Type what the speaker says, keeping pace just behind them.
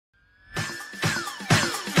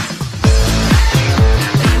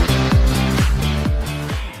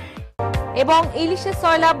এবং ইলিশে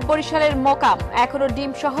সয়লাব বরিশালের মোকাম, এখনো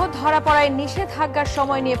ডিম সহ ধরা পড়ায় নিষেধাজ্ঞার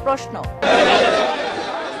সময় নিয়ে প্রশ্ন।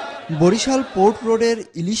 বরিশাল পোর্ট রোডের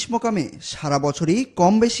ইলিশ মোকামে সারা বছরই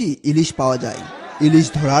কম বেশি ইলিশ পাওয়া যায়। ইলিশ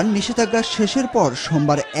ধরার নিষেধাজ্ঞা শেষের পর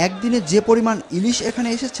সোমবার একদিনে যে পরিমাণ ইলিশ এখানে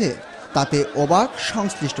এসেছে তাতে অবাক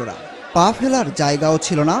সংশ্লিষ্টরা। পা ফেলার জায়গাও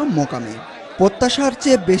ছিল না মোকামে। প্রত্যাশার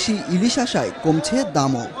চেয়ে বেশি ইলিশ আসায় কমছে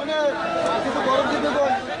দামও।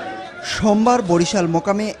 সোমবার বরিশাল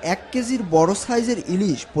মোকামে 1 কেজির বড় সাইজের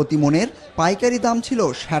ইলিশ প্রতি মনের পাইকারি দাম ছিল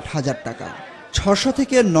 60,000 টাকা। 600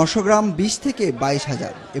 থেকে 900 গ্রাম 20 থেকে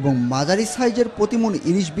 22,000 এবং মাঝারি সাইজের প্রতিমন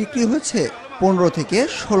ইলিশ বিক্রি হয়েছে 15 থেকে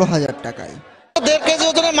 16,000 টাকায়। 1.5 কেজি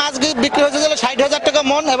ওজনের মাছ বিক্রি হয়েছে 60,000 টাকা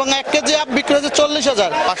মন এবং 1 কেজি আপ বিক্রি হয়েছে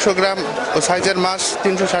 40,000। 500 গ্রাম সাইজের মাছ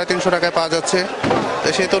 300-350 টাকায় পাওয়া যাচ্ছে।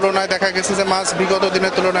 সেই তুলনায় দেখা গেছে যে মাছ বিগত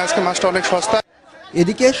দিনের তুলনায় আজকে মাছটা অনেক সস্তা।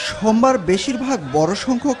 এদিকে সোমবার বেশিরভাগ বড়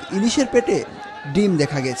সংখ্যক ইলিশের পেটে ডিম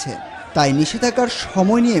দেখা গেছে, তাই নিষেধাজ্ঞার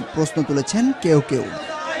সময় নিয়ে প্রশ্ন তুলেছেন কেউ কেউ।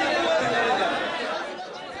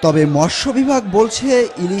 তবে মৎস্য বিভাগ বলছে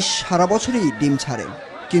ইলিশ সারা বছরই ডিম ছাড়ে,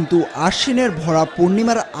 কিন্তু আশ্বিনের ভরা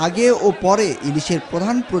পূর্ণিমার আগে ও পরে ইলিশের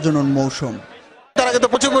প্রধান প্রজনন মৌসুম। তার আগে তো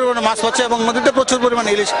প্রচুর পরিমাণে মাছ পাচ্ছে এবং নদীতে প্রচুর পরিমাণে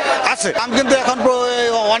ইলিশ আছে। দাম কিন্তু এখন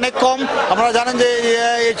অনেক কম। আপনারা জানেন যে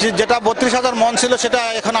যেটা 32,000 মন ছিল সেটা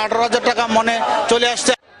এখন 18,000 টাকা মনে চলে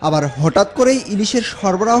আসছে। আবার হঠাৎ করেই ইলিশের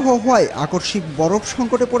সরবরাহ হওয়ায় আকস্মিক বরফ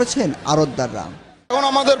সংকটে পড়েছেন আড়তদাররা। এখন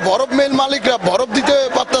আমাদের বরফ মিল মালিকরা বরফ দিতে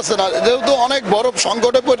পারতেছে না, যেহেতু অনেক বরফ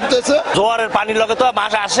সংকটে পড়তেছে। জোয়ারের পানির লগে তো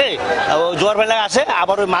মাছ আসে, জোয়ার পানি আসে,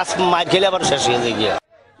 আবার ওই মাছ খেলে আবার শেষ হয়ে যায়।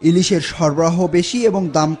 ইলিশের সরবরাহ বেশি এবং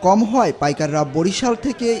দাম কম হয় পাইকাররা বরিশাল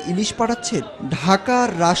থেকে ইলিশ পাঠাচ্ছেন ঢাকা,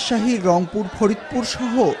 রাজশাহী, রংপুর, ফরিদপুর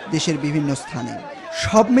সহ দেশের বিভিন্ন স্থানে।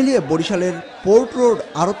 সব মিলিয়ে বরিশালের পোর্ট রোড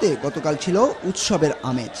আড়তে গতকাল ছিল উৎসবের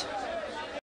আমেজ।